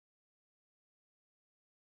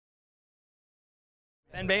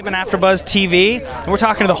Bateman of Afterbuzz TV, and we're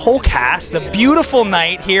talking to the whole cast. It's a beautiful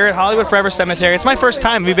night here at Hollywood Forever Cemetery. It's my first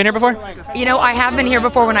time. Have you been here before? You know, I have been here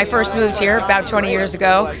before when I first moved here about 20 years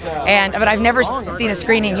ago, but I've never seen a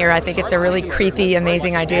screening here. I think it's a really creepy,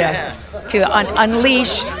 amazing idea to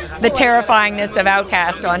unleash the terrifyingness of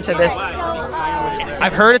Outcast onto this.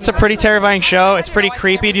 I've heard it's a pretty terrifying show. It's pretty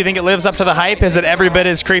creepy. Do you think it lives up to the hype? Is it every bit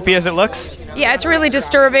as creepy as it looks? Yeah, it's really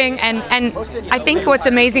disturbing, and I think what's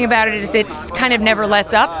amazing about it is it's kind of never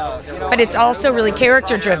lets up, but it's also really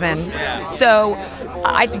character driven. So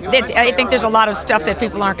I think there's a lot of stuff that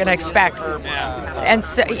people aren't going to expect, and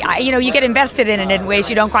so, you know, you get invested in it in ways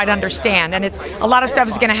you don't quite understand, and a lot of stuff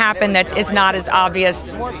is going to happen that is not as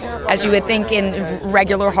obvious as you would think in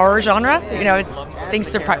regular horror genre. You know, things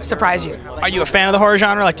surprise you. Are you a fan of the horror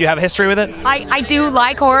genre? Like, do you have a history with it? I do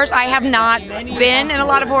like horrors. I have not been in a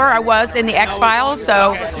lot of horror. I was in the X-Files,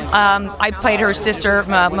 so I played her sister,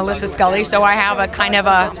 Melissa Scully, so I have a kind of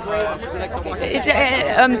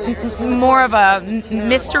more of a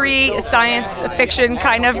mystery, science fiction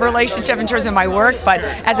kind of relationship in terms of my work, but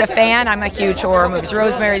as a fan, I'm a huge horror movies.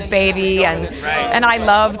 Rosemary's Baby, and I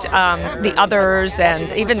loved The Others,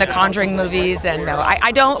 and even the Conjuring movies, and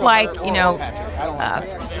I don't like, you know,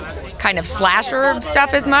 kind of slasher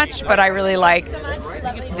stuff as much, but I really like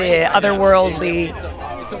the otherworldly.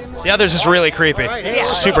 The Others is really creepy. Yeah.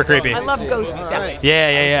 Super creepy. I love ghost stuff.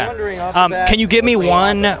 Yeah. Can you give me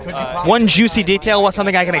one juicy detail? What's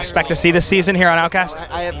something I can expect to see this season here on Outcast?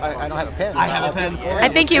 I don't have a pen. I have a pen. I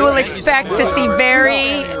think you will expect to see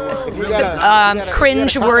very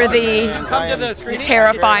cringe-worthy,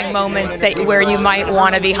 terrifying moments where you might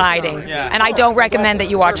want to be hiding. And I don't recommend that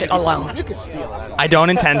you watch it alone. I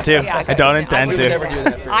don't intend to. Yeah, I don't intend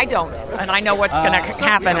to. I don't, and I know what's going to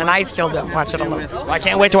happen, and I still don't watch it alone. Well, I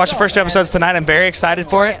can't wait to watch the first two episodes tonight. I'm very excited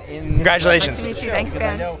for it. Congratulations. Nice to meet you. Thanks,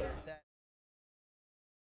 Ben.